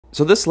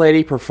So this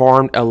lady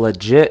performed a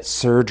legit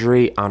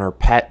surgery on her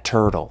pet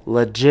turtle.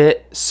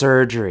 Legit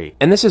surgery.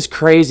 And this is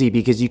crazy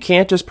because you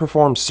can't just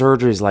perform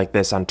surgeries like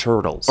this on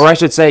turtles. Or I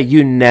should say,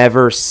 you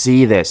never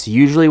see this.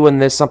 Usually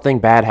when something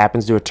bad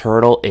happens to a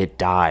turtle, it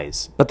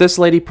dies. But this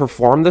lady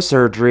performed the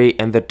surgery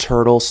and the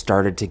turtle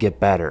started to get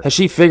better. Has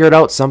she figured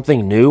out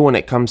something new when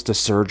it comes to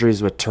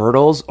surgeries with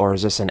turtles? Or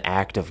is this an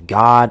act of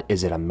God?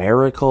 Is it a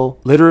miracle?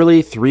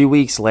 Literally 3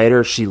 weeks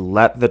later, she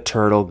let the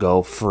turtle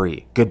go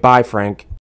free. Goodbye, Frank.